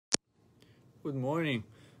Good morning.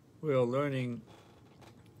 We are learning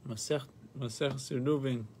Tractate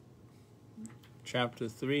Eruvin, chapter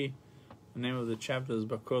 3. The name of the chapter is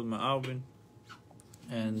Bakol Ma'arvin,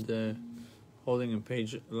 and holding in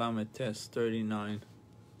page Lamed Tes 39A1.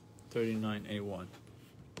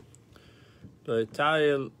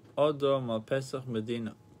 Lo'etayel Odom al Pesach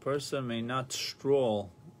Medina. Person may not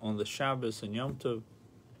stroll on the Shabbos and Yom Tov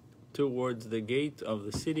towards the gate of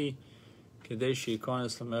the city, Kadesh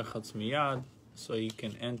Yikonis Lamerchatz Miyad, so he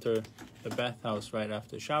can enter the bathhouse right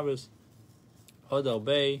after Shabbos. Hodal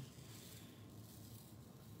Bey,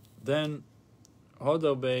 then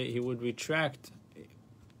Hodal Bey, he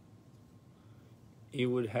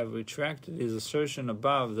would have retracted his assertion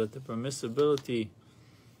above that the permissibility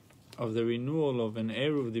of the renewal of an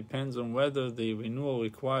Eruv depends on whether the renewal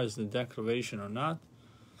requires the declaration or not.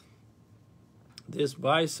 This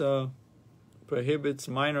Baisa prohibits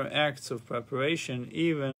minor acts of preparation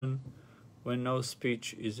even when no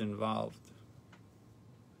speech is involved.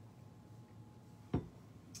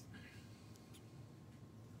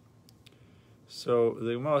 So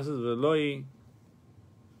the Gemara says, Veloi.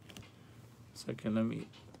 Second, let me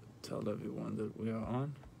tell everyone that we are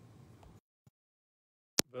on.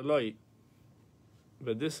 Veloi.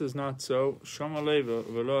 But this is not so. Shomaleva,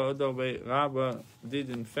 Veloi Odobe, Rabba did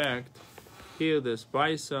in fact hear this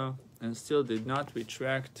Baisa and still did not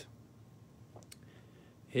retract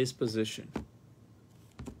his position.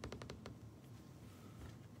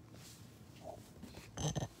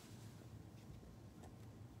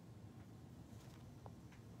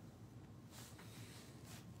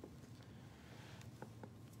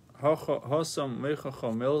 Hosam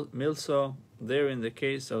Mechacho Milso, there in the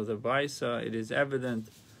case of the Baisa, it is evident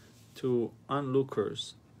to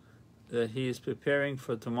onlookers that he is preparing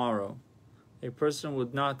for tomorrow. A person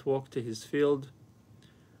would not walk to his field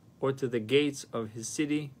or to the gates of his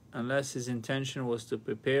city unless his intention was to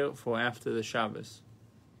prepare for after the Shabbos.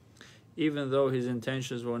 Even though his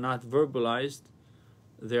intentions were not verbalized,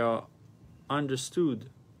 they are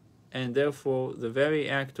understood, and therefore the very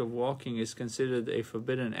act of walking is considered a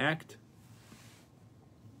forbidden act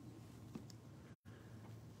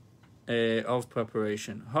of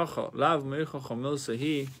preparation.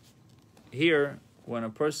 Here, when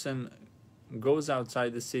a person goes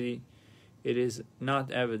outside the city, it is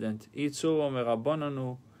not evident. If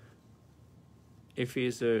he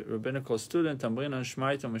is a rabbinical student, he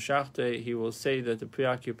will say that the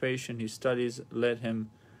preoccupation he studies led him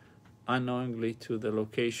unknowingly to the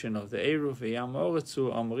location of the Eruv. We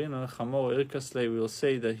will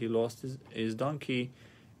say that he lost his donkey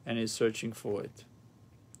and is searching for it.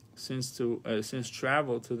 Since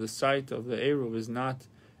travel to the site of the Eruv is not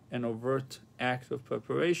an overt act of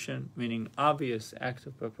preparation, meaning obvious act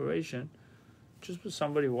of preparation, just with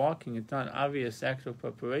somebody walking, it's not an obvious act of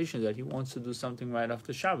preparation that he wants to do something right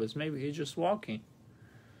after Shabbos. Maybe he's just walking.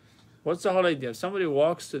 What's the whole idea? If somebody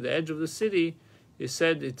walks to the edge of the city, he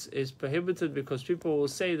said it's prohibited because people will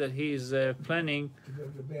say that he's planning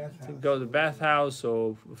to go to the bathhouse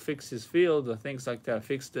or fix his field or things like that,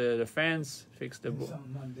 fix the fence, fix the...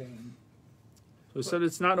 Something mundane. So he said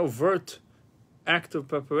it's not overt act of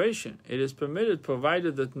preparation. It is permitted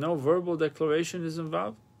provided that no verbal declaration is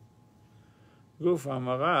involved. If he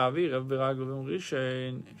made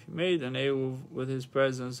an Eruv with his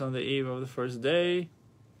presence on the eve of the first day,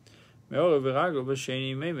 he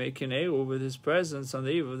may make an Eruv with his presence on the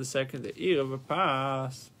eve of the second day. If he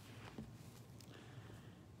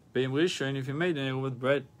made an Eruv with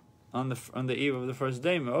bread on the eve of the first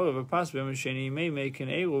day, he may make an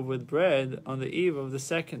Eruv with bread on the eve of the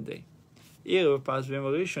second day.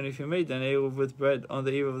 If you made an Eruv with bread on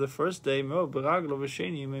the eve of the first day,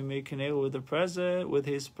 you may make an Eruv with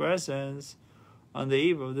his presence on the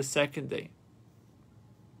eve of the second day.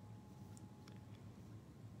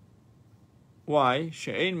 Why?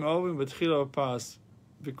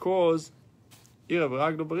 Because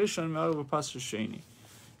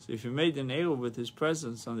so if you made an Eruv with his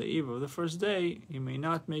presence on the eve of the first day, you may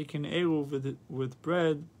not make an Eruv with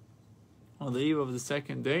bread on the eve of the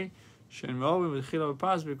second day,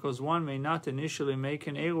 because one may not initially make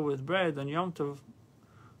an Eruv with bread on Yom Tov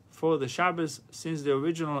for the Shabbos, since the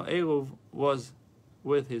original Eruv was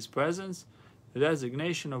with his presence. The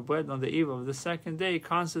designation of bread on the eve of the second day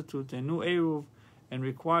constitutes a new Eruv and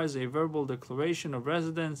requires a verbal declaration of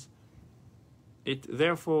residence. It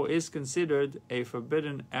therefore is considered a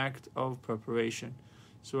forbidden act of preparation.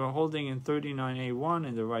 So we're holding in 39A1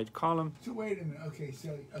 in the right column. So wait a minute. Okay,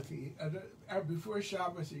 before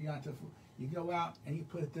Shabbos or Yom Tov, you go out and you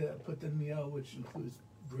put the meal, which includes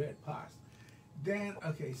bread, pasta. Then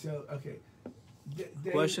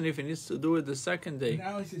Question if he needs to do it the second day.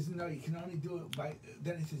 Now he says no. You can only do it by.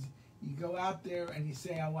 Then he says you go out there and you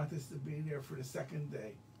say I want this to be there for the second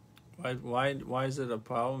day. Why is it a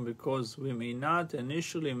problem? Because we may not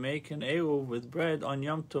initially make an eruv with bread on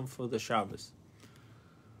Yom Tov for the Shabbos.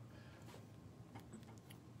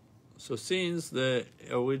 So since the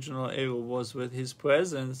original eruv was with his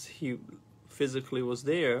presence, he physically was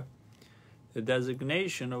there, the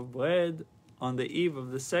designation of bread on the eve of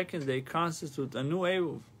the second day constitutes a new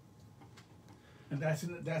eruv.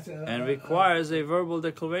 And requires a verbal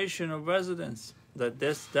declaration of residence.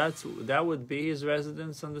 That would be his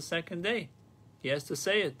residence on the second day. He has to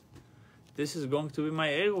say it. This is going to be my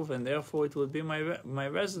eruv, and therefore it would be my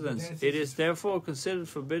residence. It is therefore considered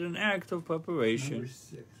forbidden act of preparation. Number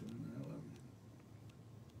 6.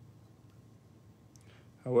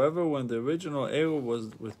 However, when the original eruv was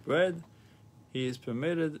with bread, he is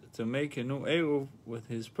permitted to make a new eruv with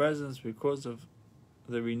his presence, because of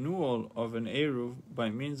the renewal of an eruv by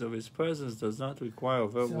means of his presence does not require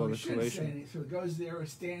verbal declaration. So he goes there,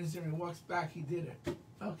 stands there, and walks back. He did it.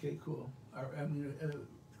 Okay, cool. According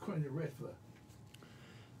to Ritva.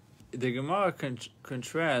 The Gemara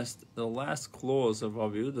contrasts the last clause of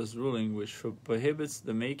Rabbi Yehuda's ruling, which prohibits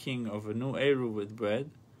the making of a new eruv with bread,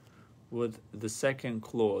 with the second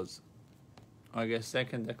clause. I guess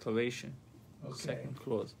second declaration. Okay. Second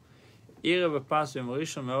clause. If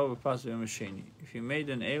you made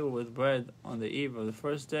an eruv with bread on the eve of the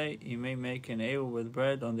first day, you may make an eruv with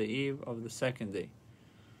bread on the eve of the second day.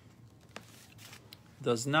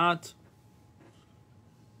 Does not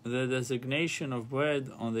the designation of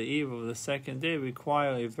bread on the eve of the second day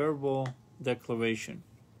require a verbal declaration,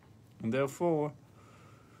 and therefore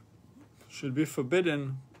should be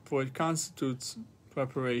forbidden, for it constitutes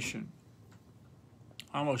preparation?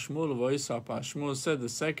 Shmuel said the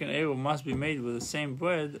second eruv must be made with the same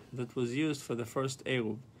bread that was used for the first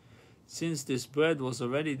eruv. Since this bread was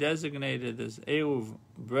already designated as eruv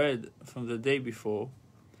bread from the day before,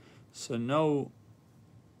 so no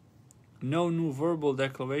new verbal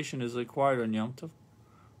declaration is required on Yom Tov.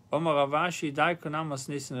 Ravashi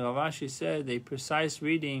said a precise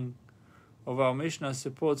reading of our Mishnah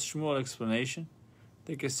supports Shmuel's explanation.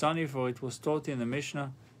 The Kesani, for it was taught in the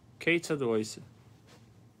Mishnah, Keitzad Oiseh.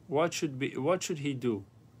 What should he do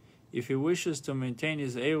if he wishes to maintain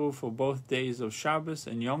his eruv for both days of Shabbos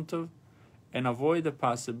and Yom Tov, and avoid the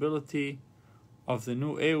possibility of the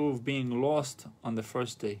new eruv being lost on the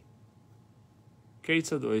first day? You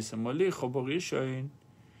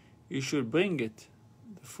should bring it,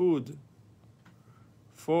 the food,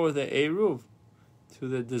 for the eruv, to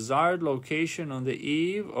the desired location on the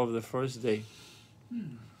eve of the first day.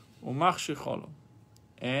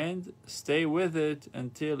 And stay with it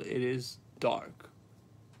until it is dark.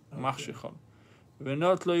 Okay.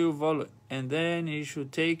 And then he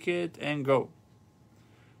should take it and go.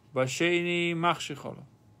 And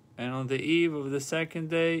on the eve of the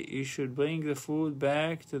second day, he should bring the food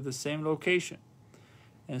back to the same location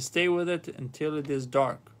and stay with it until it is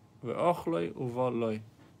dark. And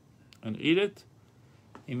eat it.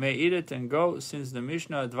 He may eat it and go, since the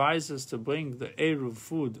Mishnah advises to bring the eruv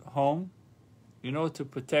food home in order to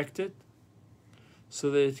protect it, so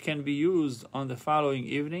that it can be used on the following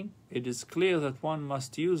evening. It is clear that one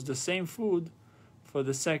must use the same food for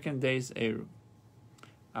the second day's eruv.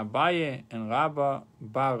 Abaye and Rabba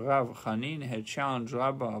bar Rav Chanin had challenged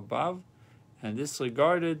Rabba above, and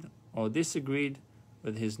disregarded or disagreed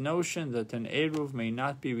with his notion that an eruv may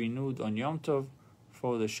not be renewed on Yom Tov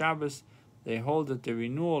for the Shabbos. They hold that the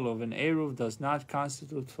renewal of an eruv does not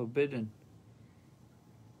constitute forbidden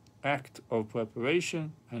act of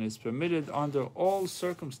preparation, and is permitted under all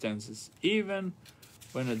circumstances, even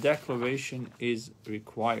when a declaration is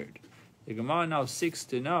required. The Gemara now seeks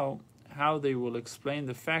to know how they will explain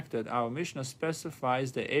the fact that our Mishnah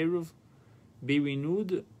specifies the eruv be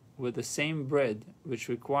renewed with the same bread, which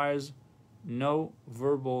requires no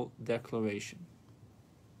verbal declaration.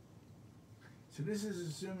 So this is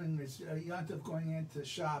assuming it's Yom Tov going into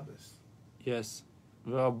Shabbos. Yes.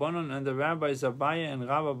 The Rabbanon and the rabbis Abaye and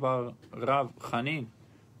Rabba bar Rav Chanin,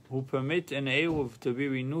 who permit an eruv to be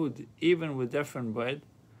renewed even with different bread,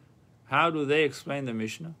 how do they explain the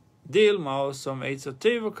Mishnah?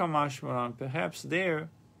 Perhaps there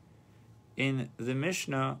in the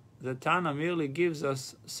Mishnah, the Tana merely gives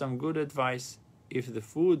us some good advice. If the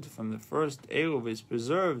food from the first eruv is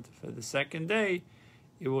preserved for the second day,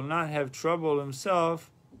 he will not have trouble himself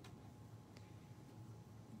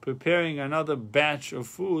preparing another batch of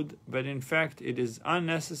food, but in fact it is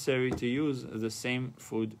unnecessary to use the same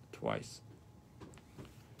food twice.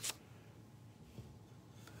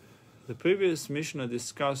 The previous Mishnah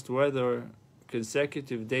discussed whether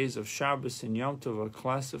consecutive days of Shabbos and Yom Tov are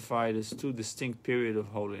classified as two distinct periods of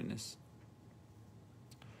holiness.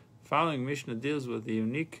 Following Mishnah deals with the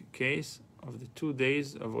unique case of the 2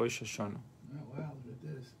 days of Rosh Hashanah. Oh, wow, look at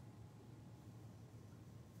this.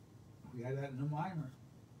 We had that in the mimer.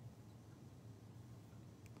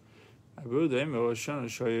 Rosh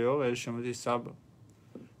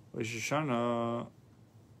Hashanah,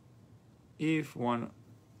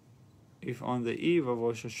 if on the eve of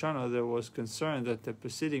Rosh Hashanah there was concern that the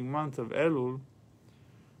preceding month of Elul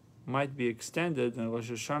might be extended and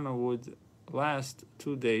Rosh Hashanah would last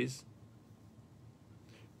 2 days,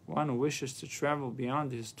 one who wishes to travel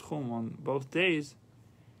beyond his tchum on both days,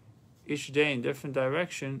 each day in different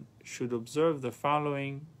direction, should observe the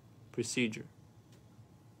following procedure.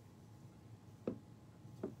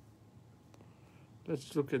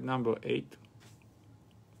 Let's look at number 8.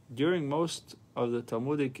 During most of the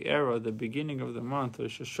Talmudic era, the beginning of the month,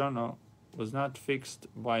 Rosh Hashanah, was not fixed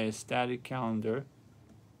by a static calendar,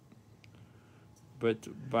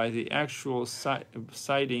 but by the actual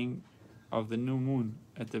sighting of the new moon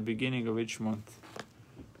at the beginning of each month.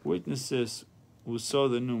 Witnesses who saw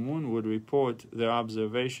the new moon would report their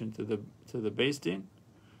observation to the Beis Din,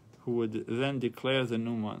 who would then declare the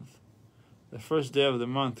new month. The first day of the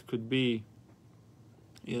month could be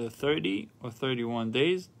either 30 or 31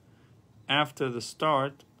 days after the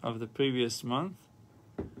start of the previous month,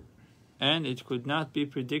 and it could not be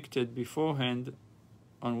predicted beforehand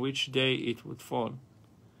on which day it would fall.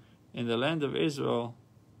 In the land of Israel,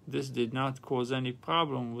 this did not cause any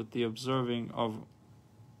problem with the observing of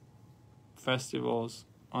festivals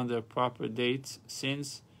on their proper dates,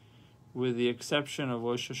 since, with the exception of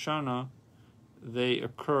Rosh Hashanah, they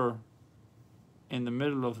occur in the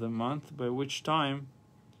middle of the month, by which time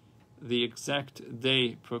the exact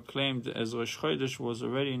day proclaimed as Rosh Chodesh was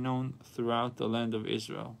already known throughout the land of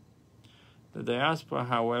Israel. The diaspora,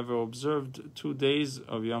 however, observed 2 days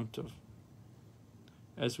of Yom Tov,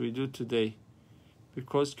 as we do today,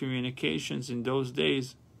 because communications in those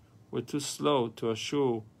days were too slow to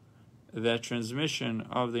assure the transmission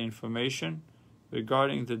of the information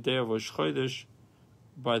regarding the day of Rosh Chodesh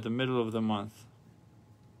by the middle of the month.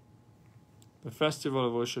 The festival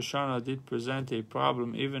of Rosh Hashanah did present a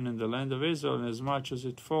problem even in the land of Israel, inasmuch as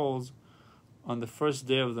it falls on the first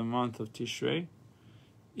day of the month of Tishrei.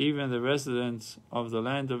 Even the residents of the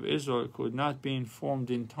land of Israel could not be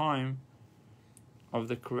informed in time of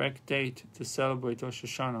the correct date to celebrate Rosh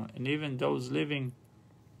Hashanah, and even those living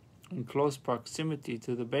in close proximity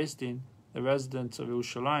to the Beis Din, the residents of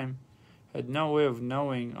Yerushalayim, had no way of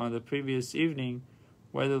knowing on the previous evening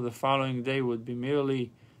whether the following day would be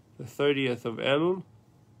merely the 30th of Elul,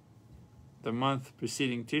 the month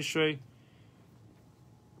preceding Tishrei.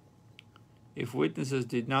 If witnesses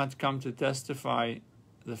did not come to testify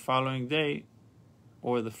the following day,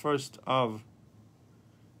 or the first of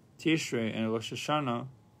Tishrei and Rosh Hashanah,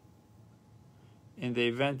 in the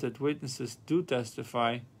event that witnesses do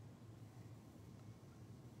testify,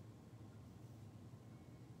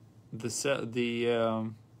 they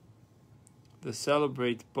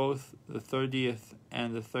celebrate both the 30th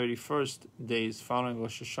and the 31st days following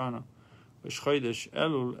Rosh Hashanah, Rosh Chodesh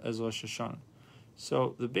Elul, as Rosh Hashanah.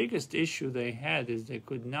 So the biggest issue they had is they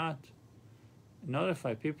could not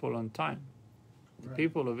notify people on time. The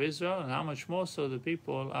people of Israel, and how much more so the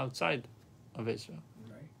people outside of Israel.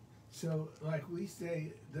 Right. So, like we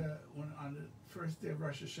say, when on the first day of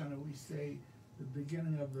Rosh Hashanah, we say the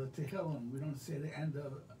beginning of the Tehillim. We don't say the end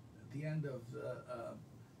of the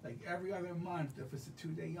like every other month. If it's a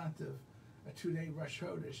 2-day Yontif, a 2-day Rosh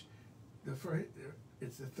Chodesh, the first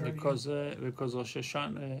it's the 30th. Because Rosh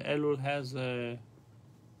Hashanah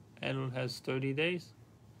Elul has 30 days.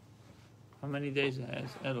 How many days it has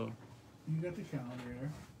Elul? You got the calendar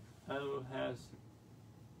there. Elul has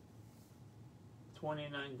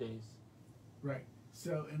 29 days. Right.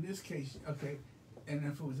 So in this case, okay, and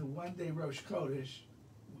if it was a 1-day Rosh Chodesh,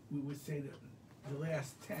 we would say that the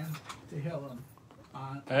last 10 Tehillim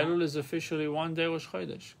on Elul is officially 1 day Rosh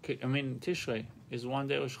Chodesh. Tishrei is 1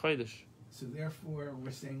 day Rosh Chodesh. So therefore,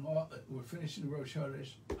 we're saying we're finishing Rosh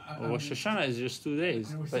Chodesh. Rosh Hashanah is just 2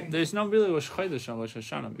 days, but there's no really Rosh Chodesh on Rosh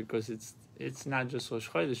Hashanah because it's not just Rosh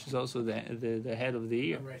Chodesh; it's also the head of the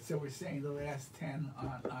year. Right. So we're saying the last 10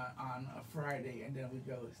 on a Friday, and then we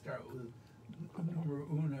start with numero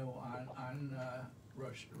uno on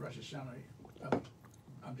Rosh Hashanah.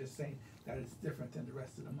 I'm just saying that it's different than the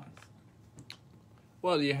rest of the months.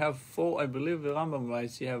 Well, you have 4, I believe the Rambam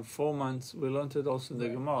writes, you have 4 months, we learned it also in the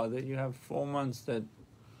Gemara, that you have 4 months that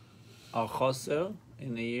are choser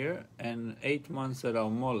in a year, and 8 months that are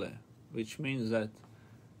mole, which means that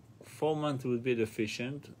 4 months would be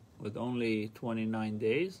deficient, with only 29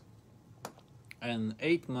 days, and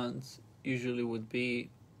 8 months usually would be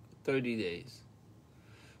 30 days.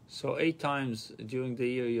 So 8 times during the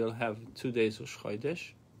year you'll have 2 days of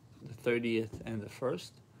Chodesh, the 30th and the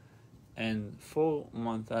 1st, and 4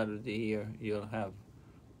 months out of the year you'll have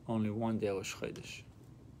only 1 day of Chodesh.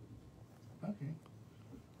 Okay.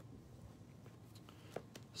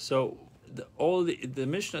 So the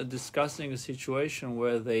Mishnah discussing a situation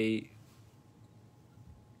where they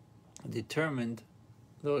determined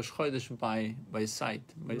the Rosh Chodesh by sight,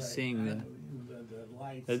 by seeing the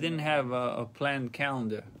lights. They didn't have a planned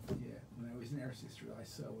calendar. Yeah, when I was in Eretz Yisrael, I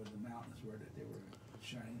saw where the mountains were, that they were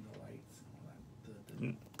shining the lights and all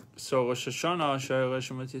that. So Rosh Hashanah,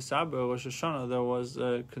 there was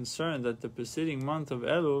a concern that the preceding month of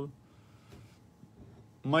Elul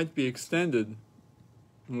might be extended.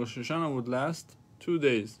 Rosh Hashanah would last 2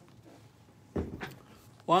 days.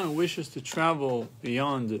 One who wishes to travel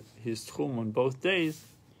beyond his tchum on both days,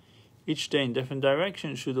 each day in different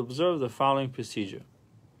direction, should observe the following procedure.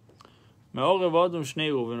 When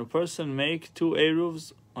a person make 2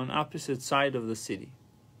 Eruvs on opposite side of the city.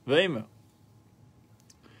 Veimer.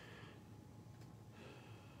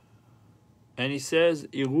 And he says,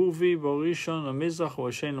 Iruvi Borishon Mizrach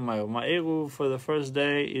Washen Mayo. My Eruv for the first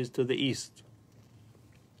day is to the east.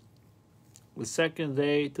 The second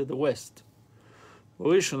day to the west.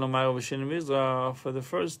 Borishon Mayo Washen Mizrach for the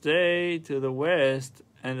first day to the west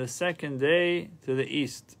and the second day to the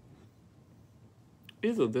east.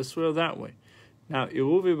 Either this way or that way. Now,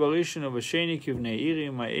 Iruvi Borishon of Vasheni Kivnei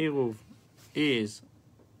Iri, my Eruv is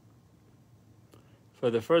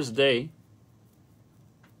for the first day.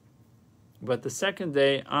 But the second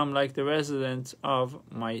day, I'm like the residents of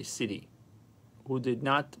my city, who did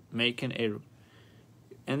not make an Eruv.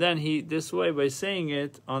 And then this way, by saying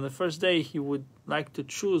it, on the first day, he would like to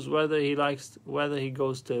choose whether he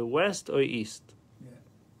goes to west or east.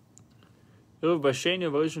 Or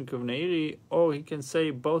he can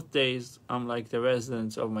say both days, I'm like the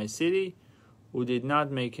residents of my city, who did not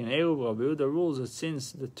make an Eruv. Rabbi Yehuda rules that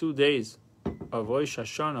since the 2 days of Rosh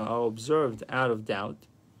Hashanah are observed out of doubt,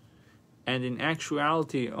 and in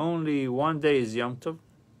actuality only 1 day is Yom Tov,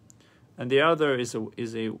 and the other is a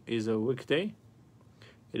weekday,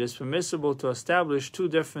 it is permissible to establish 2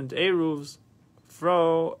 different Eruvs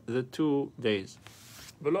for the 2 days.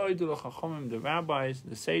 The rabbis,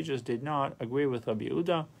 the sages, did not agree with Rabbi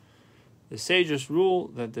Yehuda. The sages rule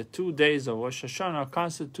that the 2 days of Rosh Hashanah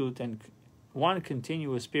constitute one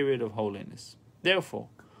continuous period of holiness. Therefore,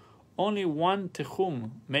 only 1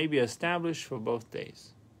 Techum may be established for both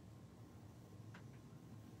days.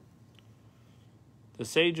 The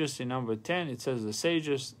sages in number 10, it says the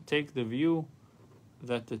sages take the view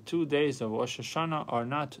that the 2 days of Rosh Hashanah are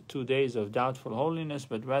not 2 days of doubtful holiness,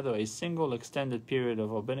 but rather a single extended period of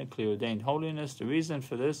rabbinically ordained holiness. The reason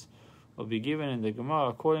for this will be given in the Gemara.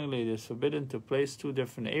 Accordingly, it is forbidden to place 2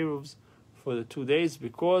 different Eruvs for the 2 days,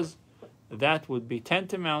 because that would be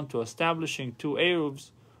tantamount to establishing 2 Eruvs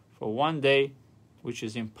for 1 day, which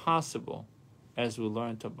is impossible, as we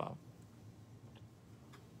learned above.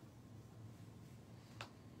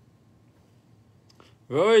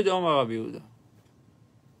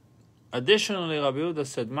 Additionally, Rabbi Yehuda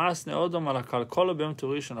said,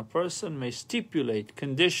 a person may stipulate,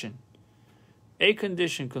 a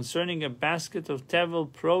condition concerning a basket of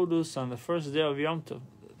tevel produce on the first day of Yom Tov,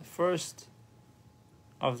 the first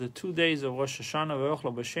of the 2 days of Rosh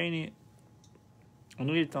Hashanah, and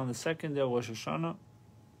read it on the second day of Rosh Hashanah.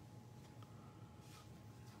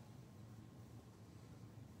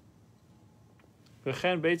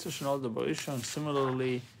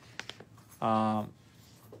 Similarly,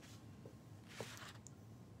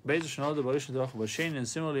 and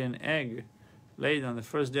similarly, an egg laid on the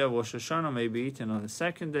first day of Rosh Hashanah may be eaten on the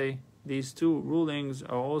second day. These 2 rulings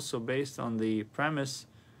are also based on the premise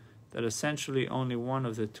that essentially only one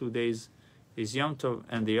of the 2 days is Yom Tov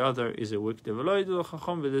and the other is a weekday. But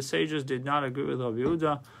the sages did not agree with Rabbi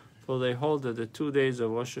Yehuda, for they hold that the 2 days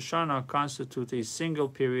of Rosh Hashanah constitute a single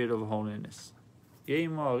period of holiness.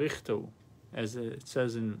 As it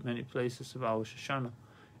says in many places of Rosh Hashanah,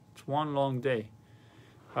 it's 1 long day.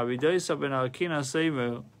 One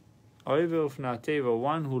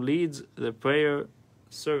who leads the prayer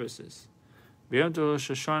services. On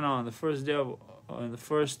the first day on the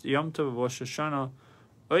first Yom Tov of Rosh Hashanah,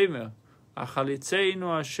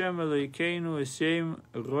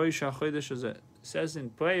 says in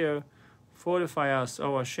prayer, fortify us,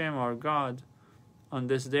 O Hashem, our God, on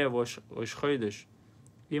this day of Rosh Chodesh.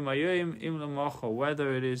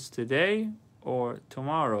 Whether it is today or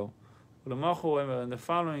tomorrow. And the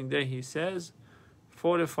following day he says,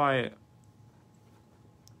 fortify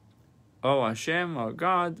O Hashem, our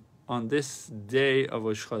God, on this day of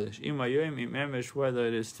Rosh Chodesh. Im hayom im emesh, whether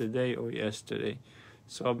it is today or yesterday.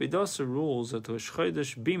 So Abidosa rules that Rosh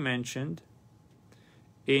Chodesh be mentioned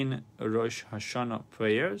in Rosh Hashanah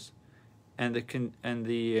prayers, and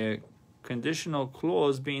the conditional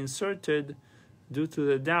clause be inserted due to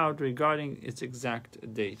the doubt regarding its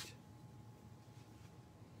exact date.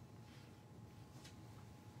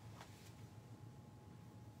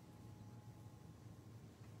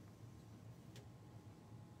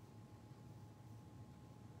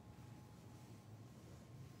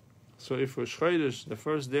 So if Rosh Chodesh, the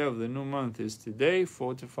first day of the new month, is today,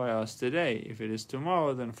 fortify us today. If it is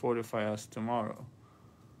tomorrow, then fortify us tomorrow.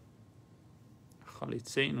 But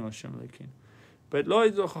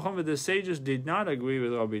the sages did not agree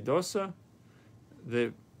with Rabbi Dosa.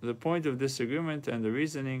 The point of disagreement and the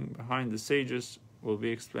reasoning behind the sages will be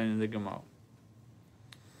explained in the Gemara.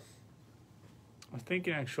 I think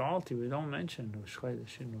in actuality we don't mention Rosh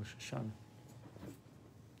Chodesh in Rosh Hashanah. We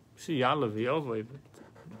see Yalav Yovai, but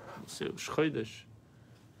we'll say Rosh Chodesh.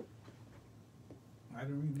 I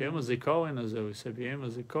don't remember. Yom HaZikaron, as we said, Yom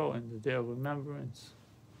HaZikaron, the day of remembrance.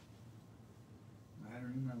 I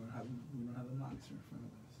don't remember. We don't have the marks in front of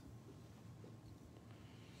us.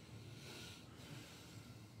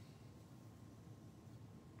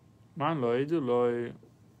 Man lo idu lo.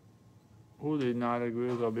 Who did not agree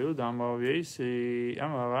with Rabbi Yehuda? Amar Rav Yesi.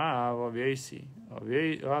 Amar Rav Yesi.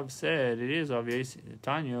 Rav said it is Rav Yesi.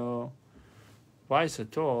 Tanya, Weissa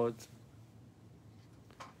taught.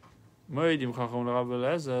 Moedim Chacham Rabbi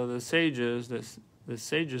Eliezer. The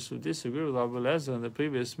sages who disagree with Rabbi Eliezer in the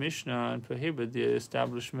previous Mishnah and prohibit the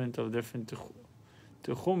establishment of different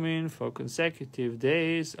techumin for consecutive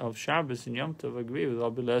days of Shabbos and Yom Tov agree with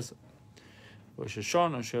Rabbi Eliezer. Rosh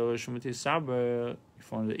Hashanah, Rosh Saber,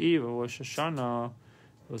 if on the eve of Rosh Hashanah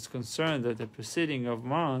was concerned that the preceding of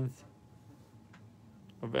month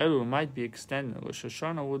of Elul might be extended, Rosh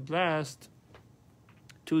Hashanah would last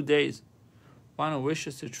 2 days. One who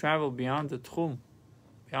wishes to travel beyond the Tchum,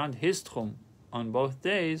 beyond his Tchum, on both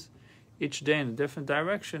days, each day in a different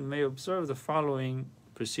direction, may observe the following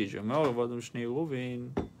procedure.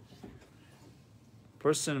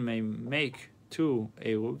 Person may make 2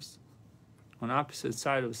 Eruvs on opposite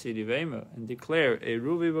side of Sidi Veimer and declare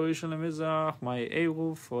Eruvi Barishon Lemizrach, my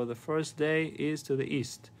Eruv for the first day is to the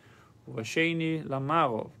east, Vasheni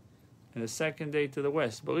Lamarov, and the second day to the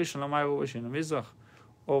west, Barishon Lamarov Vasheni Lemizrach,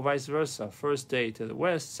 or vice versa, first day to the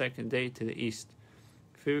west, second day to the east.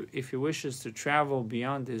 If he wishes to travel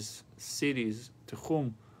beyond his cities to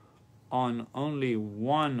Chum on only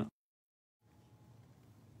one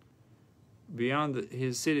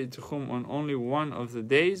of the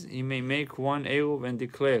days, he may make 1 Eruv and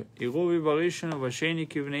declare, Eruvi Barishon Vasheni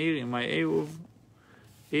Kivneiri, my Eruv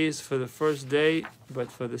is for the first day,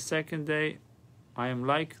 but for the second day I am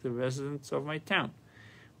like the residents of my town,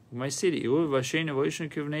 my city. Eruvi Vasheni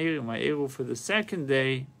Barishon Kivneiri, my Eruv for the second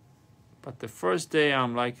day, but the first day I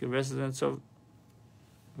am like the residents of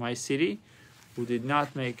my city, who did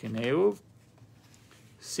not make an Eruv.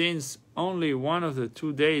 Since only one of the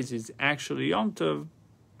 2 days is actually Yom Tov,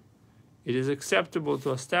 it is acceptable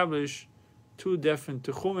to establish 2 different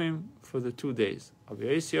Techumim for the 2 days.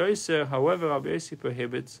 However, Rabbi Yesi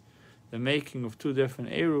prohibits the making of 2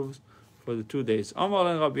 different Eruvs for the 2 days. Amar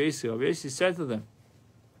and Rabbi Yesi said to them,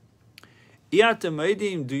 do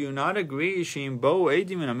you not agree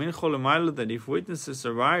that if witnesses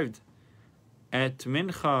arrived at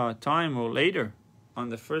Mincha time or later on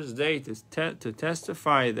the first day to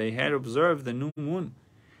testify they had observed the new moon,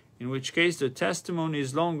 in which case the testimony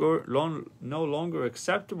is no longer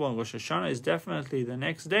acceptable, and Rosh Hashanah is definitely the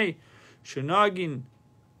next day, that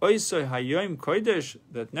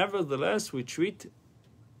nevertheless we treat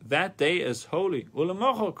that day as holy,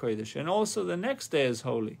 and also the next day as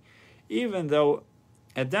holy, even though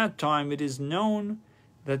at that time it is known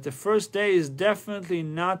that the first day is definitely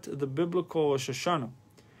not the biblical Rosh Hashanah.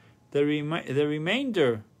 The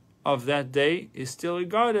remainder of that day is still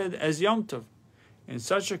regarded as Yom Tov. In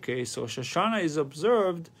such a case, Rosh Hashanah is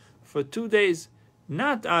observed for 2 days,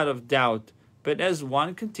 not out of doubt, but as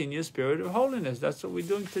one continuous period of holiness. That's what we're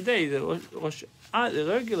doing today. The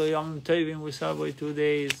regular Yom Tovim we celebrate 2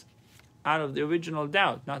 days out of the original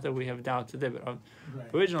doubt. Not that we have doubt today, but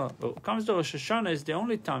original. When it comes to Rosh Hashanah, it's the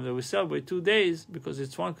only time that we celebrate 2 days because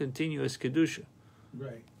it's one continuous Kedusha.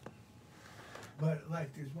 Right. But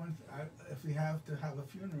like there's one, if we have to have a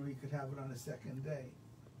funeral, we could have it on the second day,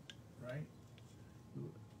 right?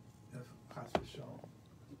 If Chas v'Shalom.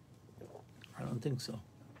 I don't think so.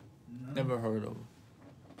 No? Never heard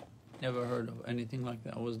of anything like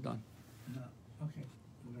that was done. No. Okay.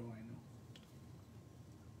 What do I know?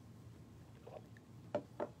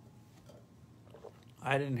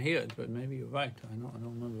 I didn't hear it, but maybe you're right. I don't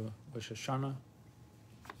remember Rosh Hashanah.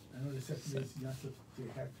 I know the second day is Yasef, they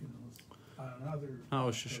have funerals. Another. Oh,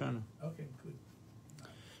 Rosh Hashanah. Okay, good.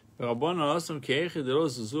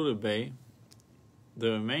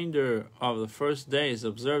 The remainder of the first day is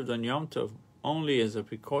observed on Yom Tov only as a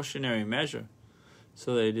precautionary measure,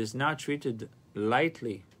 so that it is not treated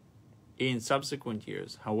lightly in subsequent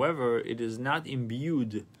years. However, it is not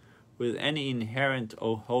imbued with any inherent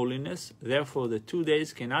holiness. Therefore, the 2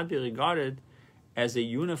 days cannot be regarded as a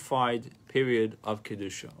unified period of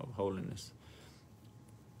Kedusha, of holiness.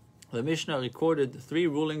 The Mishnah recorded 3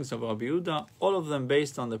 rulings of Rabbi Yehuda, all of them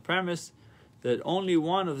based on the premise that only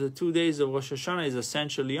one of the 2 days of Rosh Hashanah is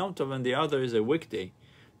essentially Yom Tov and the other is a weekday.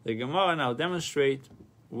 The Gemara now demonstrate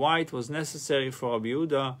why it was necessary for Rabbi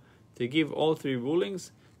Yehuda to give all 3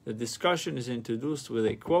 rulings. The discussion is introduced with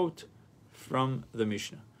a quote from the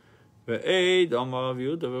Mishnah. Additionally, Rabbi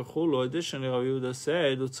Yehuda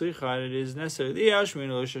said, it is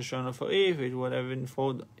necessary for if he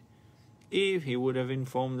would have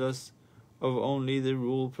informed us of only the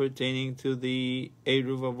rule pertaining to the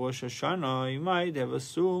Eruv of Rosh Hashanah, he might have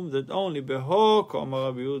assumed that only Behok Amar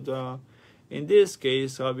Rabbi Yehuda. In this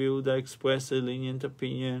case, Rabbi Yehuda expressed a lenient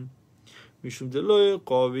opinion, because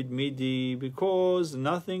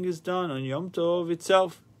nothing is done on Yom Tov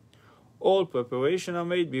itself. All preparation are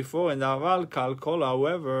made before, and Aval Kalkol,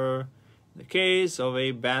 however, in the case of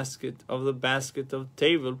the basket of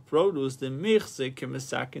tevel produce, the Michse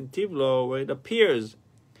Kemesakin Tivlo, where it appears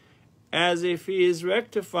as if he is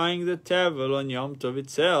rectifying the tevel on Yom Tov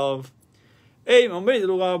itself. And I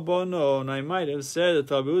might have said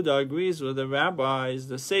that Rabbi Yehuda agrees with the rabbis,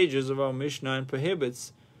 the sages of our Mishnah, and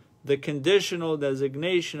prohibits the conditional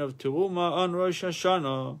designation of Teruma on Rosh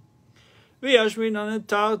Hashanah.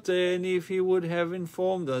 And if he would have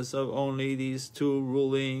informed us of only these 2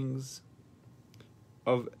 rulings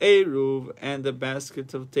of Eruv and the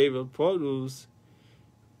basket of table produce,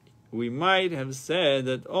 we might have said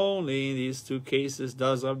that only in these 2 cases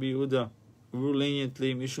does Rabbi Yehuda rule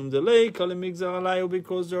leniently, mishum delay kalemigzar alayu,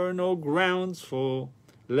 because there are no grounds for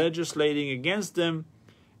legislating against them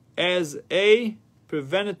as a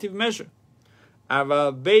preventative measure.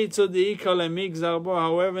 However, in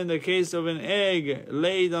the case of an egg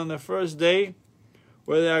laid on the first day,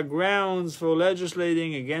 where there are grounds for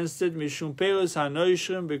legislating against it, mishum pelus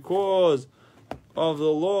hanoishrim, because of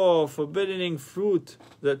the law forbidding fruit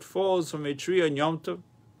that falls from a tree on Yom Tov,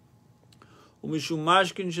 umishum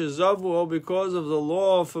mashkin shezavu, or because of the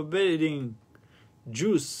law forbidding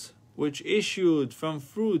juice which issued from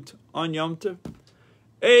fruit on Yom Tov.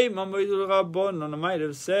 I might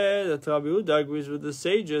have said that Rabbi Yehuda agrees with the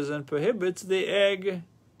sages and prohibits the egg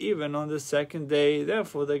even on the second day.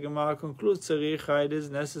 Therefore, the Gemara concludes it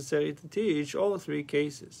is necessary to teach all 3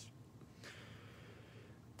 cases.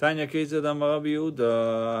 Tanya Kesed Amar Rabbi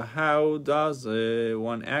Yehuda, how does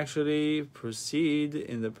one actually proceed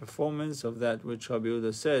in the performance of that which Rabbi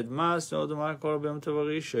Yehuda said?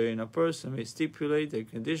 A person may stipulate a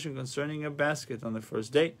condition concerning a basket on the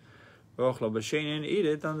first day, and eat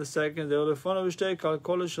it on the second day.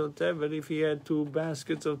 If he had 2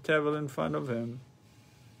 baskets of tevel in front of him,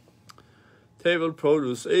 tevel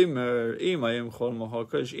produce,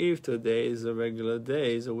 if today is a regular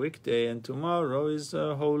day, is a weekday, and tomorrow is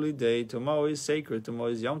a holy day, tomorrow is sacred,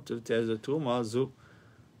 tomorrow is Yom Tov, there's a Teruma Zu.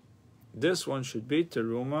 This one should be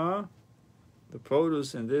Teruma. The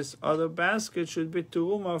produce in this other basket should be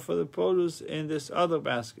Teruma for the produce in this other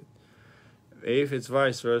basket. If it's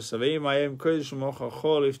vice versa,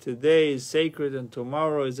 if today is sacred and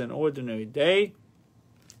tomorrow is an ordinary day,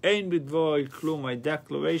 my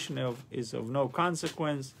declaration is of no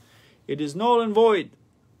consequence. It is null and void,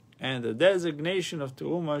 and the designation of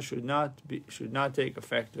Teruma should not take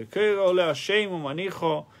effect.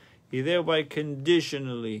 He thereby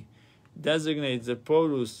conditionally designates the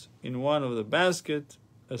produce in one of the basket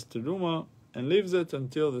as Teruma and leaves it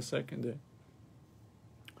until the second day.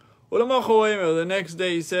 The next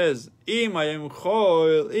day he says,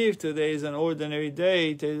 if today is an ordinary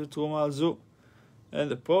day, and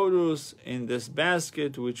the produce in this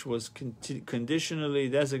basket, which was conditionally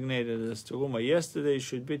designated as Teruma yesterday,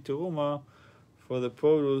 should be Teruma for the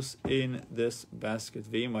produce in this basket.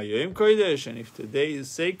 And if today is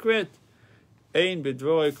sacred,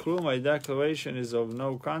 my declaration is of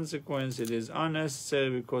no consequence. It is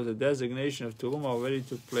unnecessary because the designation of Teruma already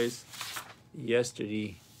took place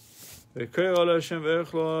yesterday. He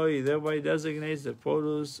thereby designates the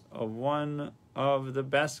produce of one of the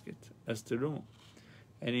basket as Teruma,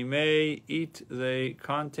 and he may eat the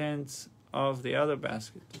contents of the other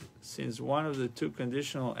basket, since one of the 2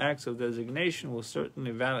 conditional acts of designation was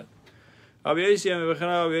certainly valid. Rabbi Yossi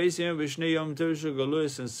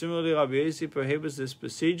and similarly Rabbi Yossi prohibits this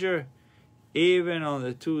procedure even on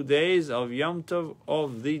the 2 days of Yom Tov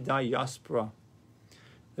of the diaspora.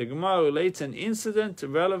 The Gemara relates an incident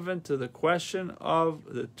relevant to the question of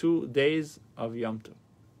the 2 days of Yom Tov.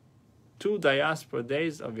 2 diaspora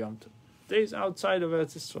days of Yom Tov. Days outside of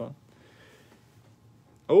Eretz Yisrael.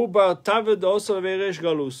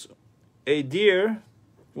 A deer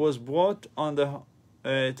was brought on the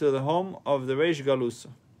to the home of the Reish Galusa.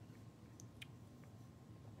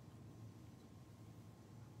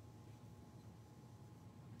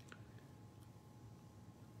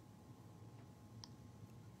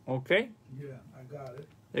 Okay? Yeah, I got it.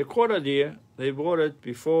 They caught a deer, they brought it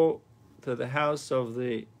before to the house of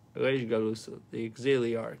the Reish Galusa, the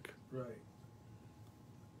exiliarch. Right.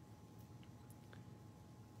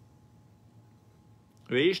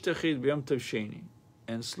 Ve'ishtachid b'Yom Tov Sheni,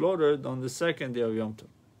 and slaughtered on the 2nd day of Yom Tov.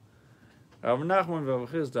 Rav Nachman v'Rav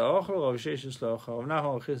Chisda ochel, Rav Sheshes lo ochel. Rav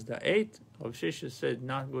Nachman v'Rav Chisda ate. Rav Sheshes said,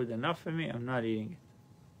 not good enough for me, I'm not eating it.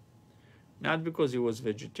 Not because he was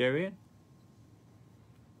vegetarian.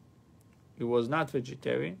 He was not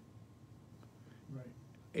vegetarian. Right.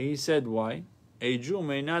 He said, why? A Jew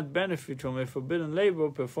may not benefit from a forbidden labor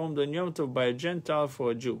performed on Yom Tov by a Gentile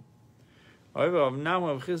for a Jew. However, Rav Nachman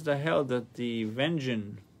Rav Chisda held that the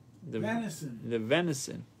venison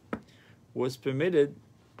was permitted.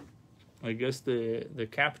 I guess the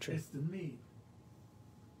capture. It's the meat.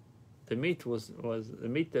 The meat was the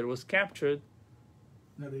meat that was captured.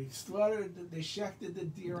 No, they slaughtered. They shechted the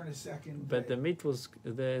deer on the 2nd But day.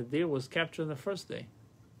 the deer was captured on the 1st day.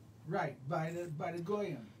 Right, by the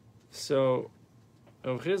goyim. So,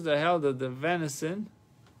 Rav Chisda held that the venison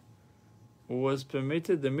was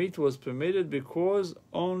permitted. The meat was permitted because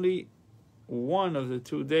only one of the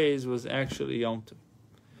 2 days was actually Yom Tov.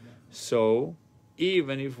 So,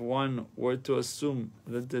 even if one were to assume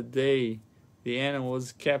that the day the animal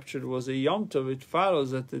was captured was a Yom Tov, it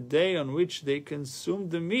follows that the day on which they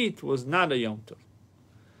consumed the meat was not a Yom Tov.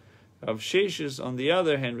 Rav Sheshes, on the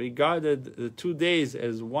other hand, regarded the 2 days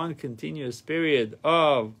as one continuous period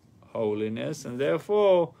of holiness, and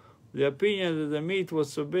therefore the opinion that the meat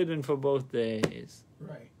was forbidden for both days.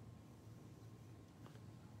 Right.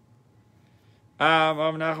 What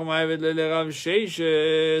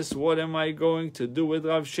am I going to do with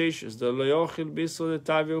Rav Sheshes, the loyochil bisro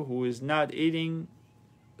detavio, who is not eating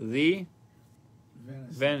the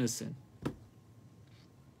venison?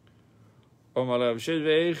 But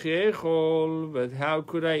how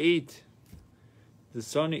could I eat? The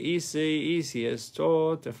Soni Isi has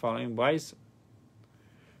taught the following Baisa,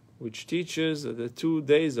 which teaches that the 2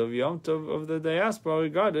 days of Yom Tov of the diaspora are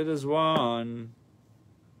regarded as one.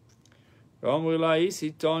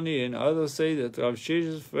 And others say that Rav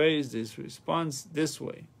Sheshes phrased this response this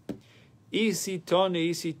way: Isi Toni,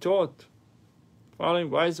 Isi taught. Following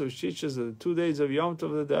Baisa, which teaches that the 2 days of Yom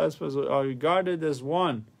Tov of the diaspora are regarded as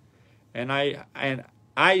one, and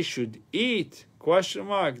I should eat? Question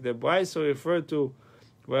mark. The Baisa referred to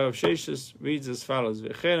where Rav Sheshes reads as follows: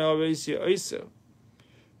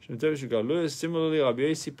 Similarly, Rabbi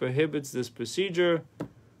Yossi prohibits this procedure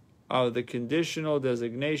of the conditional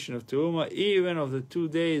designation of Teruma, even of the 2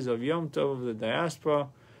 days of Yom Tov of the diaspora,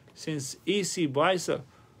 since Isi Baisa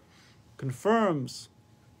confirms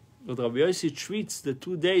that Rabbi Yossi treats the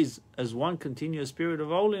 2 days as one continuous period of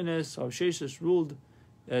holiness. Rav Sheshes ruled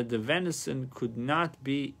that the venison could not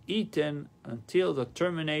be eaten until the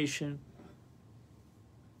termination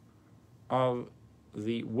of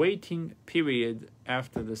the waiting period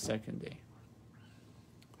after the 2nd day.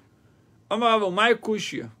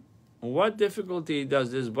 What difficulty does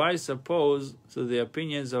this Baisa pose to the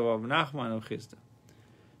opinions of Rav Nachman of Chisda?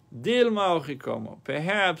 Dilma ochikomo.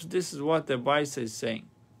 Perhaps this is what the Baisa is saying.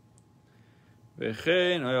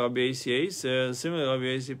 Similarly, Rabbi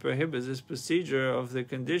Yossi prohibits this procedure of the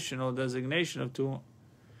conditional designation of two. On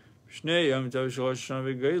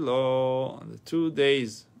the 2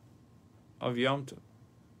 days of Yom Tov,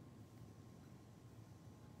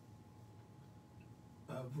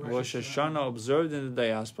 Rosh Hashanah observed in the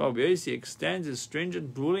diaspora, Rabbi Yossi extends his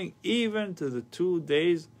stringent ruling even to the 2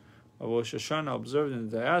 days of Rosh Hashanah observed in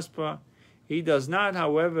the diaspora. He does not,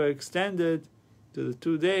 however, extend it to the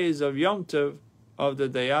 2 days of Yom Tov of the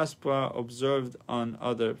diaspora observed on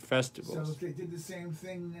other festivals. So if they did the same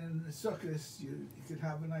thing in the Sukkot, you could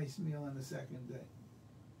have a nice meal on the 2nd day.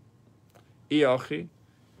 Iachi.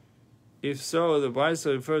 If so, the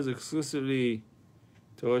Baisa refers exclusively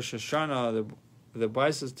to Rosh Hashanah. The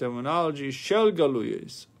Baisa's terminology, Shel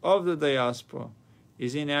Galuyos, of the diaspora,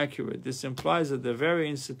 is inaccurate. This implies that the very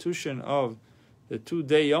institution of the 2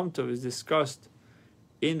 day Yom Tov is discussed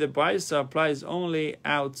in the Baisa applies only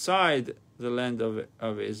outside the land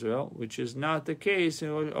of Israel, which is not the case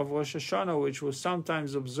of Rosh Hashanah, which was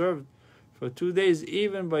sometimes observed for 2 days,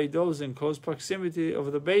 even by those in close proximity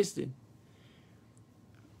of the Beis Din.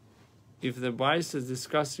 If the Baisa is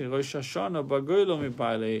discussing Rosh Hashanah, Bagoylo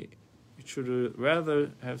Mibale, it should rather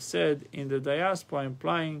have said in the diaspora,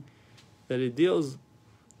 implying that it deals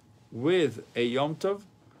with a Yom Tov,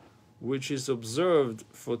 which is observed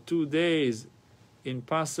for 2 days in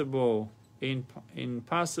possibly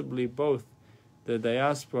both the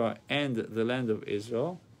diaspora and the land of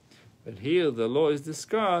Israel. But here the law is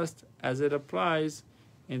discussed as it applies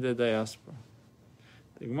in the diaspora.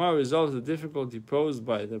 The Gemara resolves the difficulty posed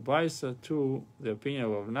by the Baisa to the opinion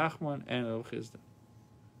of Rav Nachman and Rav Chisda.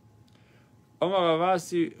 Omar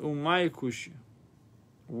Ravasi umay kushya.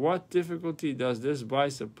 What difficulty does this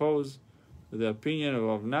Baisa pose to the opinion of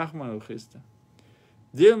Rav Nachman and Rav Chisda?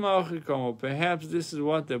 Perhaps this is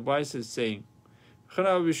what the Baisa is saying. And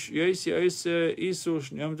similarly,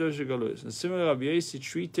 Rabbi Yossi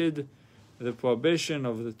treated the prohibition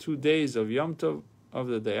of the 2 days of Yom Tov of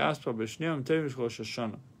the diaspora,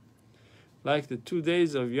 like the 2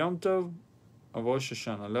 days of Yom Tov of Rosh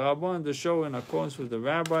Hashanah. L'Rabban, the show in accordance with the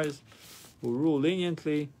rabbis who rule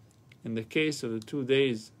leniently in the case of the 2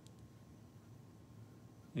 days.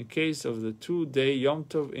 In case of the 2-day Yom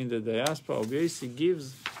Tov in the diaspora, Rabbi Yossi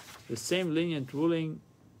gives the same lenient ruling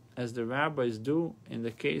as the rabbis do in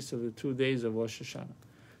the case of the 2 days of Rosh Hashanah.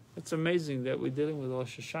 It's amazing that we're dealing with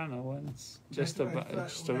Rosh Hashanah when it's just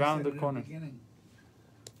around the corner.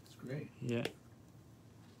 It's great. Yeah.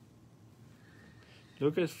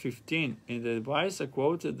 Look at 15. In the Baisa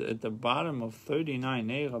quoted at the bottom of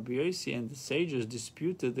 39a, Rabbi Yossi and the sages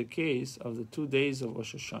disputed the case of the 2 days of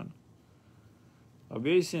Rosh Hashanah. Rabbi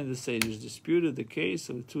Yossi and the sages disputed the case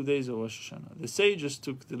of the 2 days of Rosh Hashanah. The sages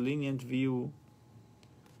took the lenient view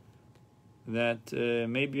that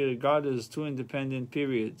may be regarded as 2 independent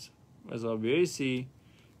periods, as Rabbi Yossi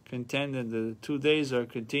contended that the 2 days are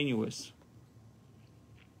continuous.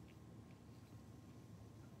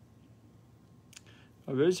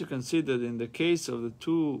 Rabbi Yossi considered in the case of the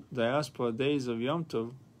 2 diaspora days of Yom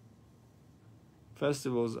Tov,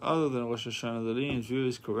 festivals other than Rosh Hashanah, the lenient view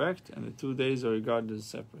is correct, and the 2 days are regarded as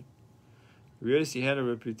separate. Rabbi Yossi had a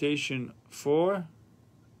reputation for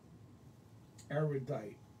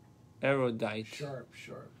erudite sharp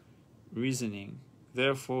reasoning.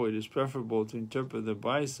 Therefore, it is preferable to interpret the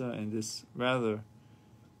Baisa in this rather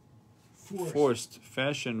forced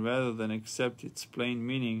fashion rather than accept its plain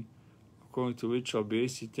meaning, according to which Rabbi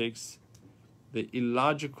Yossi takes the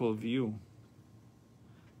illogical view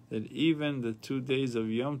that even the 2 days of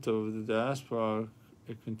Yom Tov of the diaspora are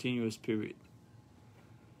a continuous period.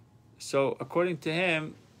 So, according to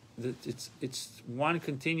him, that it's one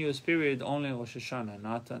continuous period only in Rosh Hashanah,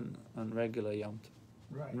 not on regular Yom Tov.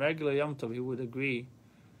 Right. On regular Yom Tov, he would agree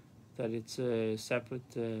that it's a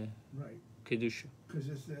separate right. Kedusha. Because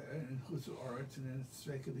it's in Chutz Ha'aretz and then it's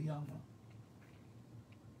Sveika D'Yama.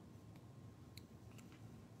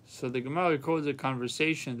 So the Gemara records a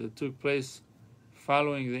conversation that took place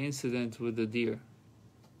following the incident with the deer.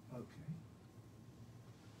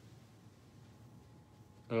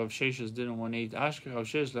 Rav Sheshes didn't want to eat Ashke. Rav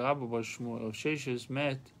Sheshes Rabbi Shmuel. Rav Sheshes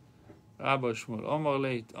met Rabbi Shmuel. Omar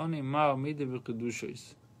leit oni mar mide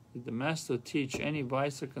v'kedushos. Did the master teach any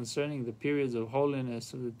Baisa concerning the periods of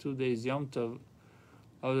holiness of the 2 days Yom Tov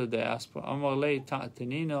of the diaspora? Omar leit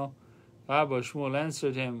ta'atenino. Rabbi Shmuel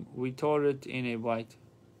answered him, we taught it in a bite.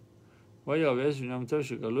 Rabbi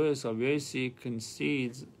Yossi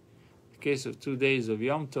concedes the case of 2 days of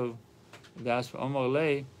Yom Tov. That's Omar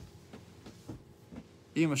leit.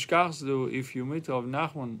 If you meet Rav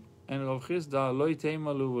Nachman and Rav Chisda, lo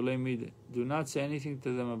yiteimalu v'lo mide. Do not say anything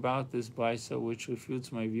to them about this Baisa, which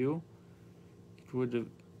refutes my view.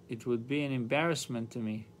 It would be an embarrassment to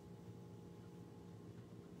me.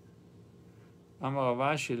 Amar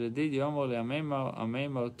Ravashi ledidi Omar le'ameimar.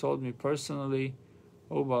 Ameimar told me personally,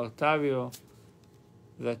 O Bar Tavio,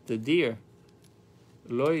 that the deer,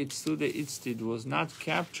 lo yitztude itztid, was not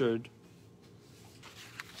captured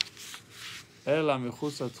Ela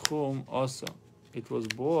michutz hatchum also. It was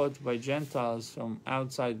brought by Gentiles from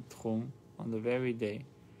outside the Tchum on the very day.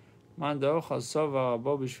 The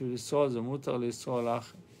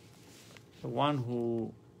one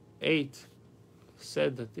who ate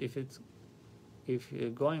said that if a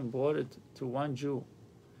goyim brought it to one Jew,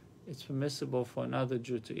 it's permissible for another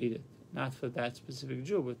Jew to eat it. Not for that specific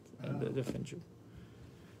Jew, but a different Jew.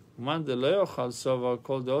 And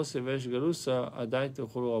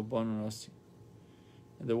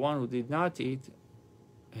the one who did not eat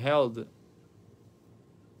held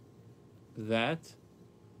that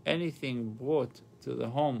anything brought to the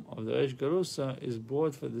home of the Reish Garusa is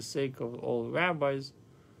brought for the sake of all rabbis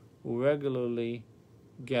who regularly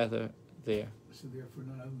gather there. So therefore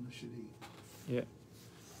none of them should eat. Yeah.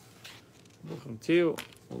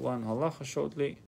 We'll learn halacha shortly.